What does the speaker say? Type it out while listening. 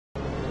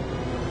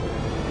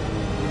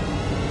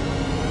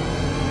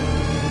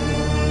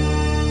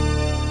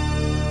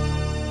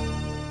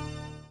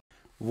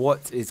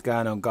What is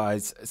going on,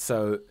 guys?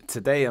 So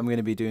today I'm going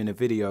to be doing a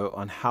video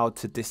on how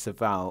to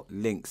disavow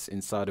links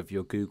inside of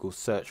your Google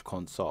search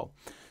console.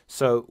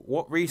 So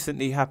what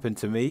recently happened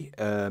to me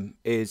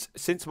is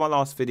since my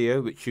last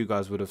video, which you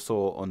guys would have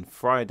saw on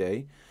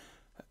Friday,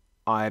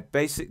 I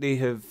basically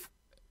have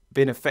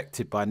been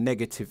affected by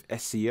negative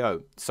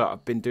SEO. So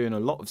I've been doing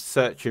a lot of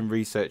searching,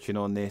 researching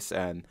on this,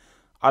 and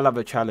I love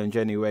a challenge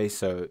anyway.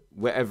 So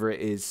whatever it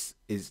is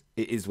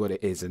what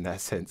it is in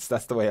that sense.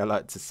 That's the way I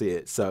like to see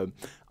it. So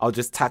I'll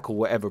just tackle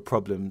whatever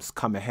problems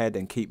come ahead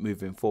and keep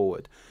moving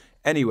forward.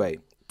 Anyway,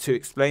 to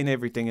explain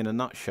everything in a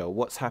nutshell,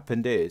 what's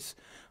happened is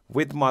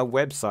with my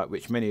website,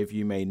 which many of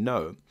you may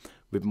know,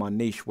 with my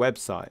niche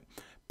website,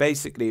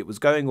 basically it was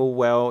going all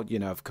well. You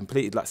know, I've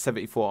completed like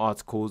 74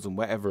 articles and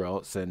whatever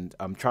else, and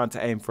I'm trying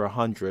to aim for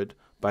 100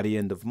 by the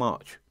end of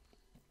March.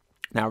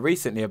 Now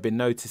recently I've been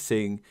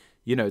noticing,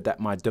 you know, that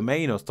my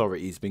domain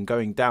authority has been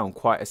going down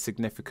quite a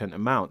significant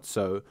amount.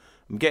 So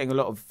I'm getting a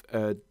lot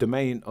of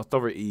domain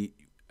authority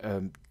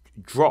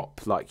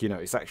drop, like, you know,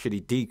 it's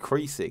actually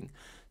decreasing.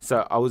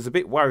 So I was a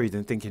bit worried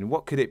and thinking,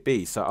 what could it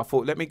be? So I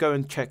thought, let me go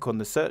and check on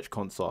the search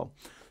console.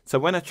 So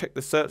when I checked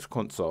the search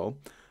console,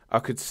 I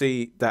could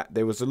see that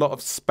there was a lot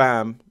of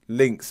spam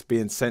links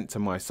being sent to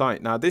my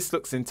site. Now this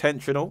looks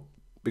intentional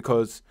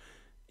because,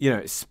 you know,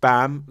 it's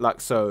spam,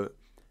 like, so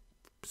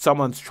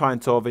someone's trying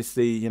to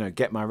obviously, you know,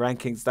 get my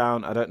rankings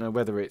down. I don't know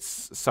whether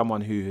it's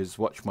someone who has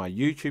watched my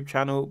YouTube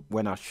channel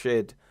when I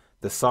shared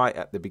the site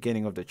at the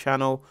beginning of the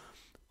channel,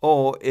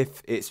 or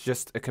if it's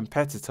just a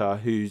competitor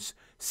who's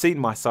seen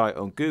my site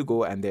on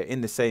Google and they're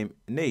in the same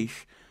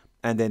niche,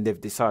 and then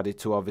they've decided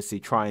to obviously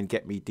try and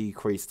get me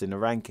decreased in the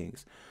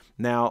rankings.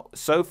 Now,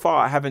 so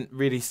far, I haven't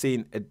really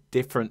seen a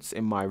difference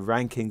in my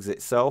rankings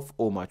itself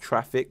or my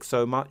traffic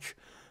so much,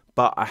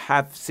 but I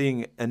have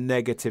seen a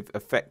negative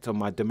effect on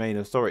my domain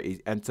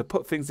authority. And to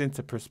put things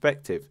into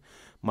perspective,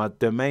 my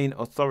domain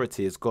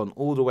authority has gone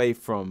all the way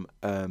from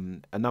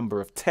a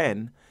number of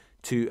 10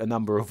 to a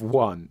number of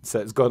 1. So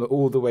it's gone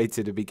all the way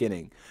to the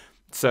beginning.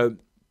 So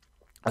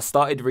I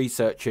started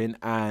researching,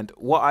 and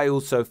what I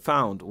also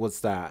found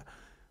was that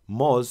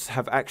Moz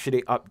have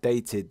actually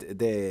updated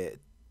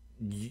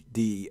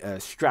the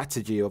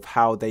strategy of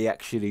how they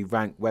actually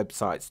rank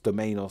websites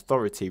domain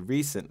authority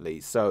recently.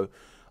 So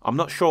I'm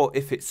not sure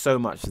if it's so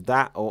much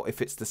that or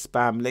if it's the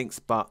spam links,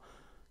 but,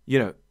 you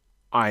know,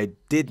 I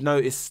did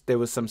notice there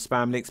was some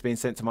spam links being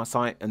sent to my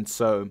site, and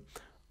so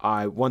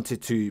I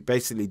wanted to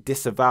basically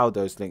disavow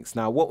those links.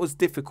 Now, what was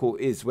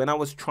difficult is when I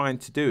was trying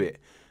to do it,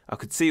 I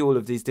could see all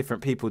of these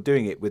different people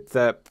doing it with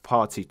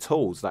third-party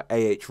tools like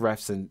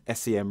Ahrefs and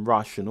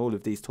SEMrush and all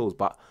of these tools,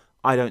 but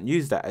I don't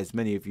use that, as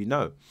many of you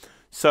know.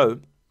 So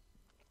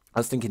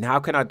I was thinking, how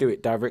can I do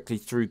it directly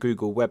through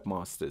Google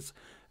Webmasters?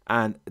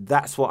 And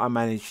that's what I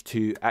managed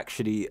to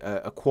actually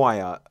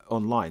acquire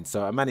online.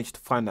 So I managed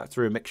to find that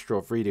through a mixture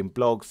of reading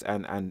blogs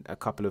and a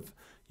couple of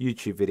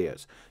YouTube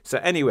videos. So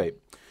anyway,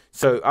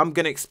 so I'm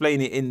going to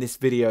explain it in this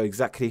video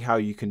exactly how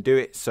you can do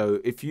it. So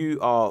if you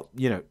are,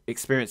 you know,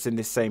 experiencing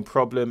this same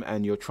problem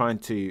and you're trying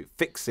to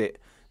fix it,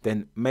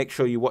 then make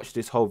sure you watch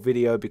this whole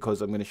video,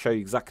 because I'm going to show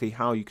you exactly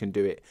how you can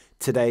do it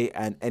today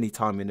and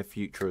anytime in the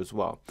future as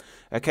well.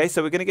 Okay,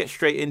 so we're going to get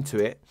straight into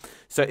it.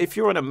 So if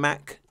you're on a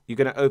Mac, you're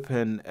going to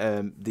open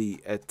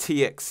the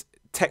TX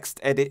text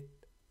edit.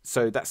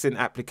 So that's in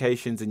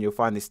applications, and you'll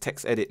find this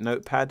text edit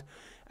notepad.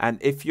 And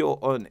if you're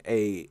on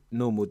a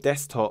normal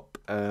desktop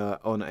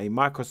on a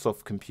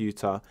Microsoft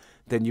computer,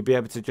 then you'll be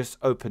able to just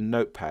open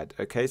Notepad.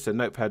 Okay, so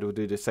Notepad will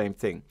do the same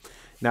thing.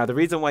 Now, the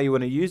reason why you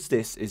want to use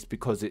this is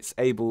because it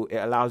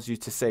allows you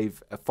to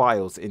save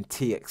files in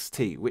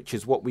TXT, which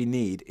is what we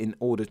need in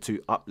order to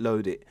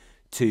upload it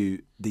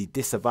to the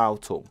Disavow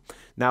tool.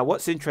 Now,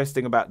 what's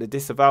interesting about the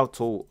Disavow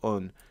tool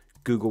on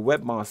Google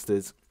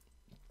Webmasters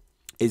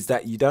is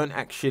that you don't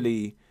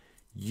actually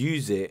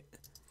use it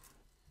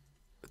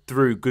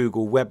through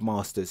Google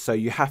Webmasters, so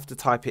you have to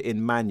type it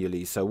in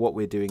manually. So what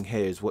we're doing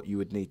here is what you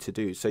would need to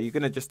do. So you're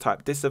going to just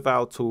type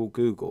Disavow tool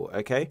Google.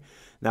 Okay,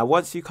 now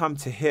once you come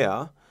to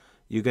here,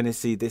 you're going to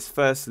see this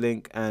first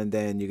link, and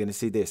then you're going to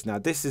see this. Now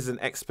this is an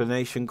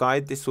explanation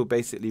guide. This will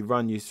basically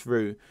run you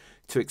through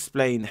to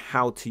explain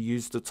how to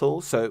use the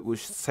tool. So it will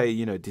say,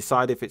 you know,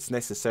 decide if it's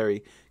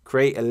necessary,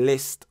 create a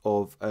list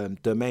of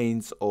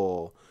domains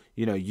or,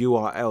 you know,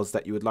 URLs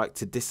that you would like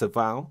to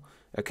disavow.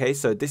 Okay,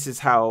 so this is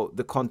how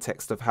the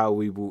context of how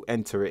we will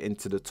enter it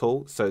into the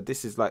tool. So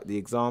this is like the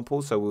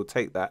example. So we'll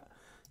take that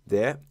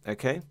there.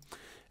 Okay,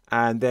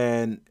 and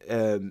then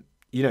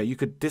you know, you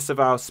could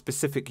disavow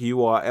specific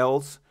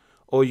URLs,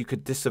 or you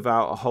could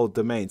disavow a whole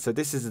domain. So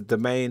this is a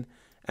domain,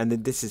 and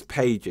then this is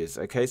pages.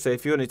 Okay, so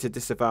if you wanted to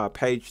disavow a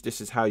page, this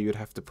is how you would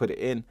have to put it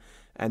in.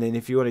 And then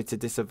if you wanted to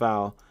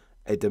disavow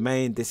a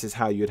domain, this is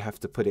how you'd have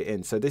to put it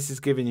in. So this is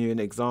giving you an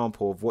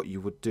example of what you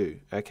would do.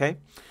 Okay,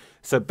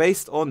 so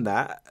based on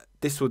that,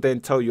 this will then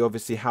tell you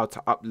obviously how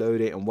to upload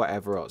it and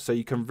whatever else. So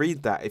you can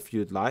read that if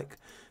you'd like,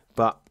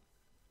 but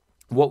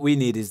what we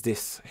need is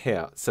this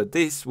here. So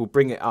this will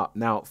bring it up.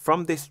 Now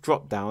from this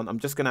drop down, I'm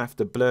just going to have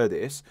to blur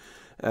this.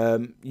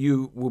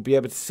 you will be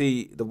able to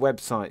see the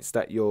websites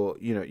that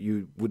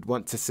you would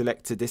want to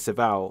select to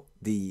disavow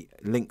the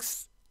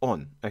links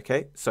on.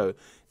 Okay, so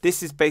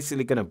this is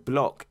basically going to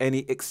block any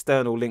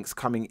external links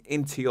coming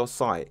into your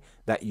site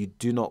that you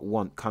do not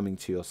want coming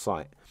to your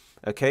site.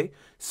 Okay,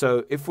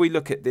 so if we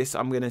look at this,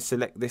 I'm going to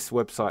select this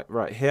website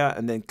right here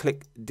and then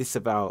click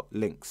disavow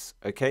links.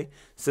 Okay,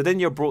 so then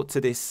you're brought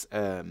to this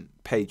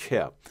page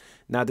here.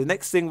 Now the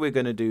next thing we're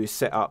going to do is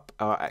set up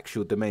our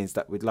actual domains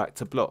that we'd like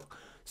to block.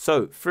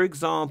 So for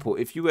example,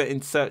 if you were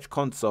in Search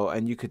Console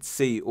and you could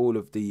see all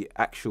of the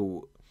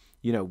actual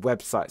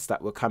websites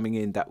that were coming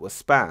in that were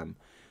spam,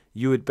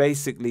 you would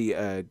basically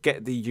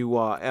get the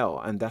URL,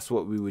 and that's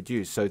what we would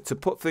use. So to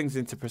put things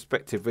into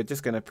perspective, we're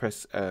just going to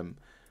press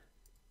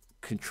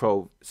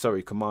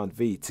Command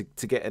V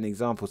to get an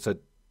example. So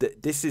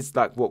this is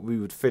like what we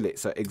would fill it.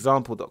 So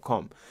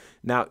example.com.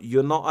 Now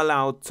you're not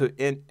allowed to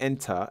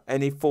enter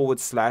any / or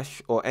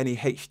any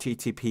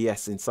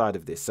HTTPS inside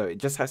of this. So it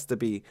just has to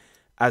be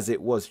as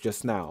it was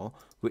just now,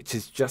 which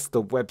is just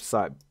the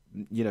website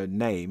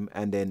name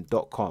and then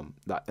 .com,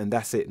 and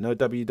that's it. No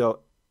w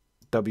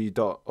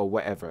or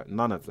whatever,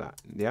 none of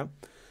that. Yeah,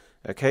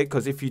 okay,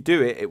 because if you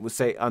do it, it will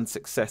say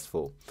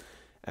unsuccessful.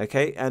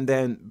 Okay, and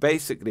then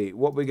basically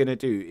what we're going to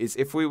do is,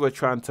 if we were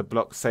trying to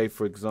block, say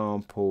for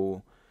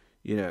example,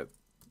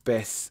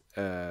 best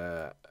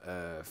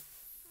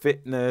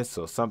fitness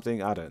or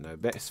something, I don't know,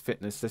 best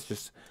fitness, let's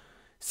just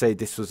say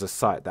this was a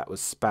site that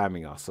was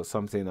spamming us or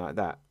something like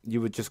that,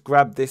 you would just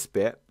grab this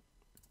bit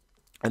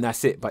and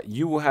that's it. But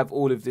you will have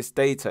all of this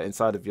data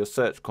inside of your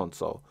Search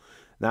Console.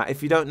 Now,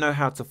 if you don't know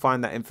how to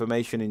find that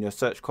information in your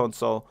Search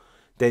Console,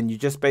 then you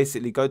just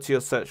basically go to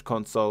your Search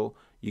Console,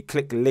 you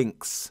click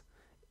links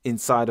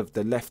inside of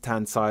the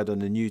left-hand side on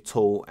the new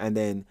tool, and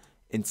then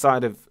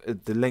inside of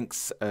the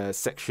links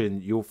section,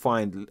 you'll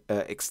find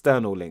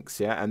external links,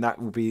 yeah, and that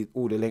will be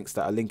all the links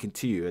that are linking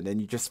to you, and then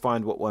you just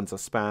find what ones are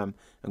spam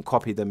and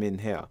copy them in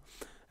here.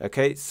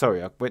 Okay,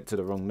 sorry, I went to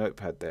the wrong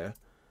notepad there.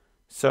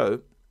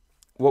 So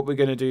what we're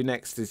going to do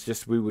next is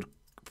just we would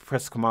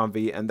press Command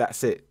V, and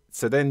that's it.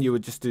 So then you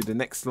would just do the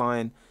next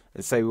line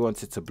and say we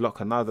wanted to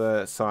block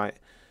another site.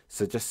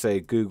 So just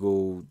say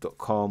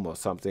google.com or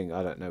something.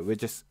 I don't know.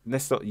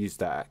 Let's not use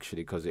that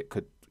actually, because it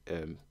could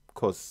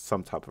cause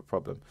some type of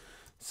problem.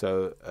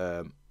 So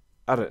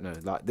I don't know,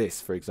 like this,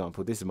 for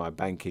example. This is my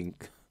banking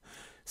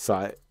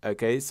site.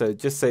 Okay, so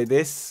just say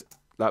this,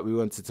 like we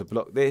wanted to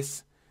block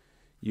this.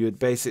 You would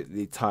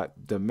basically type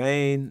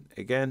domain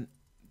again,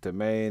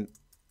 domain,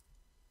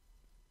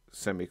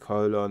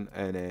 semicolon,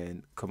 and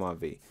then Command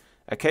V.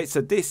 Okay,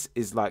 so this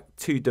is like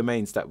 2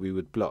 domains that we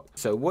would block.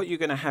 So what you're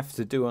going to have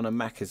to do on a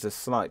Mac is a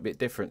slight bit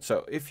different.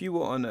 So if you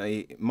were on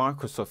a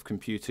Microsoft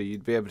computer,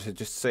 you'd be able to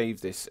just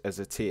save this as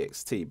a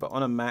TXT. But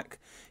on a Mac,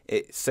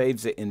 it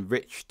saves it in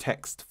rich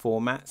text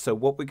format. So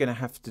what we're going to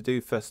have to do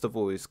first of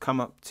all is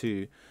come up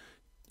to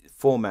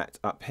format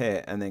up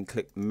here and then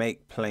click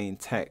make plain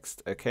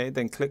text. Okay,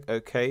 then click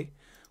OK.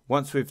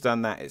 Once we've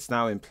done that, it's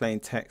now in plain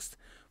text.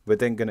 We're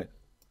then going to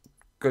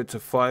go to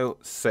File,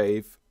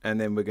 Save, and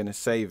then we're going to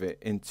save it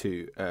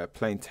into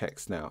plain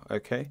text now.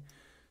 Okay,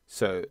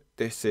 so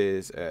this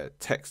is a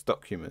text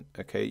document.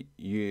 Okay,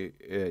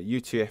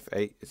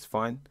 UTF-8 is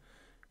fine,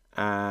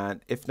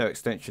 and if no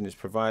extension is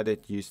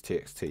provided, use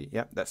TXT.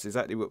 Yep, that's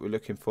exactly what we're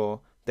looking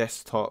for.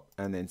 Desktop,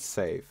 and then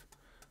save.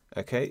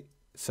 Okay,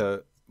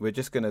 so we're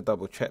just going to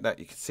double check that.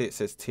 You can see it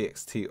says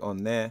TXT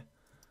on there.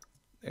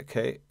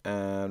 Okay,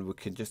 and we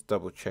can just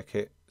double check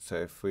it. So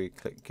if we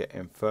click get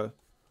info,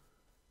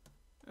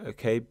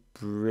 okay,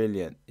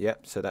 brilliant.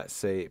 Yep, so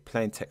that's a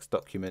plain text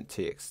document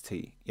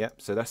TXT.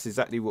 Yep, so that's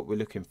exactly what we're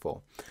looking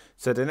for.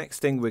 So the next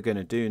thing we're going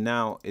to do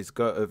now is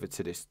go over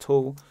to this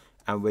tool,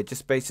 and we're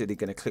just basically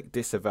going to click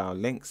disavow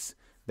links.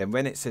 Then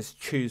when it says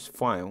choose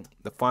file,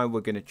 the file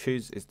we're going to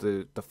choose is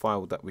the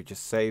file that we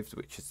just saved,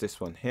 which is this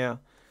one here.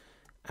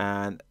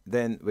 And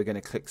then we're going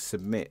to click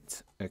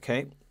submit.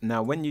 Okay,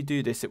 now when you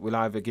do this, it will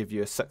either give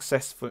you a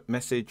success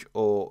message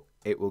or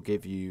it will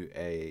give you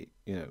a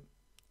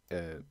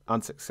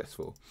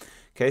unsuccessful.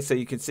 Okay, so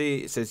you can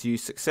see it says you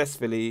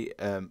successfully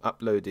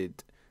uploaded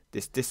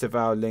this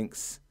disavow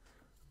links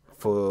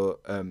for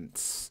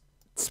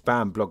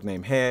spam blog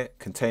name here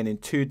containing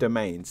 2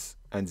 domains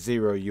and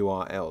 0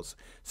 URLs.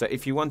 So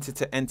if you wanted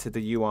to enter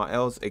the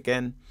URLs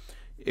again,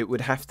 it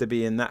would have to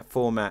be in that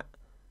format,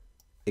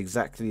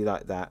 exactly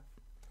like that,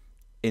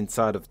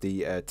 inside of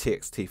the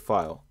TXT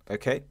file.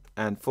 Okay,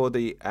 and for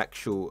the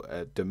actual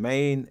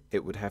domain,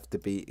 it would have to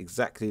be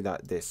exactly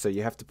like this. So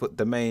you have to put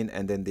domain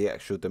and then the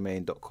actual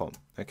domain.com.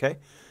 Okay,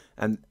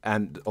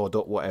 and or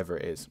dot whatever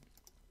it is,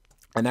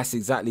 and that's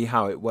exactly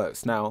how it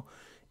works. Now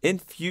in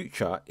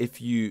future,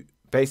 if you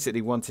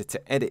basically wanted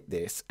to edit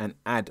this and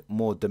add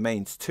more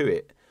domains to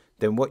it,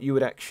 then what you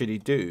would actually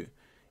do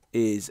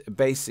is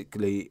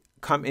basically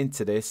come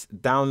into this,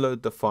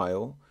 download the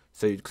file.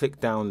 So you'd click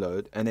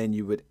download, and then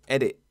you would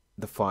edit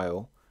the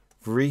file,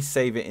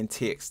 resave it in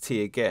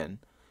TXT again,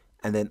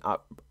 and then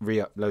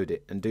re-upload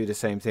it and do the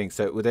same thing.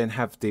 So it will then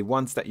have the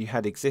ones that you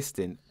had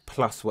existing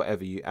plus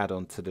whatever you add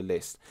onto the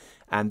list,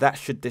 and that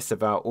should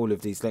disavow all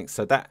of these links.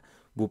 So that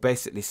will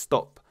basically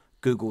stop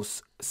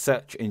Google's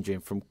search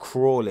engine from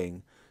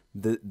crawling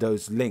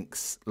those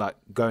links, like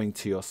going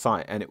to your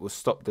site, and it will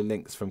stop the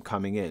links from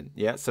coming in.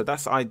 Yeah, so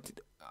that's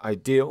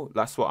ideal.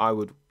 That's what I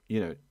would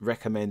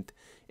recommend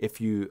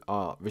if you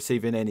are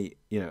receiving any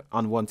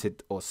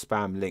unwanted or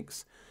spam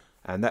links,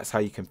 and that's how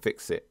you can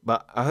fix it.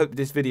 But I hope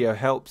this video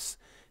helps.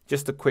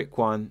 Just a quick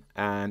one,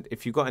 and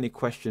if you've got any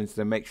questions,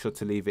 then make sure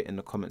to leave it in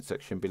the comment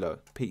section below.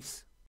 Peace.